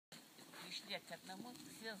подойдя к одному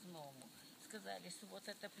связному, сказали, что вот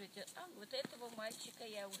это придет, вот этого мальчика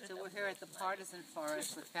я уже... So we're here at the Partisan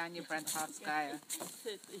Forest with Fania Brancovskaja.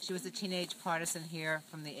 She was a teenage partisan here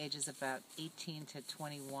from the ages about 18 to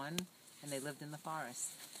 21, and they lived in the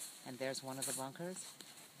forest. And there's one of the bunkers,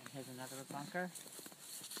 and here's another bunker.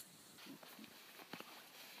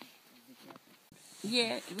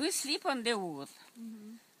 Yeah, we sleep on the wood.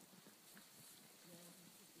 Mm-hmm.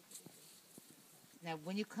 Now,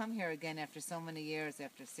 when you come here again after so many years,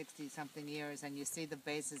 after 60-something years, and you see the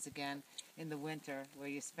bases again in the winter where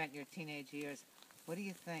you spent your teenage years, what do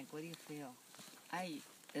you think? What do you feel? I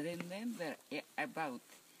remember about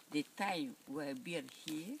the time we've been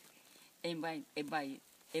here, and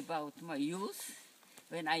about my youth,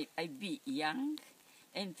 when I be young,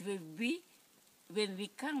 and when we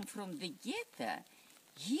come from the ghetto,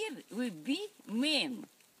 here we be men.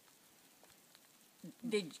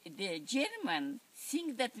 The German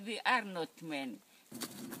think that we are not men.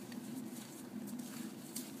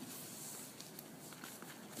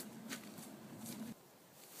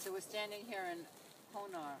 So we're standing here in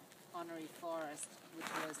Ponar Forest, which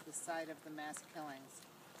was the site of the mass killings.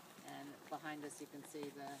 And behind us you can see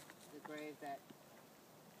the grave that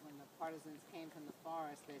when the partisans came from the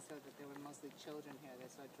forest, they saw that there were mostly children here. They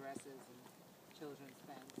saw dresses and children's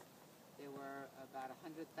things. There were about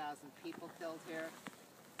 100,000 people killed here,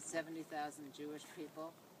 70,000 Jewish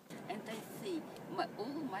people. And I see all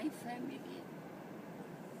my family,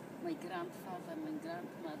 my grandfather, my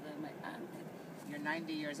grandmother, my aunt. You're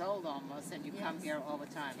 90 years old almost, and you come here all the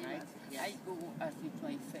time, right? Yes. I go with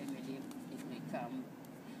my family if we come,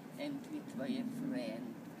 and with my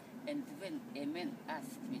friend. And when a man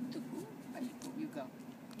asks me to go, I go. You go.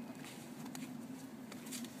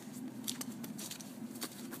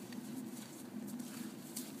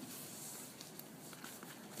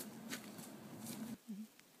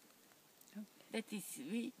 That is,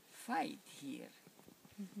 we fight here.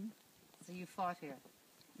 Mm-hmm. So you fought here?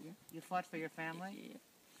 Yeah. You fought for your family? Yeah.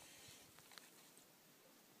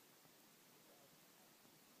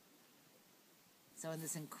 So in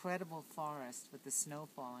this incredible forest with the snow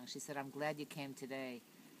falling, she said, I'm glad you came today,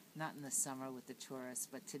 not in the summer with the tourists,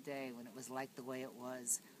 but today when it was like the way it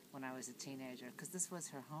was when I was a teenager, because this was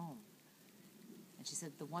her home. And she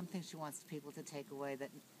said the one thing she wants people to take away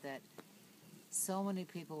that so many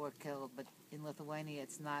people were killed, but in Lithuania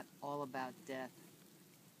it's not all about death,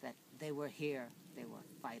 that they were here, they were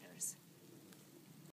fighters.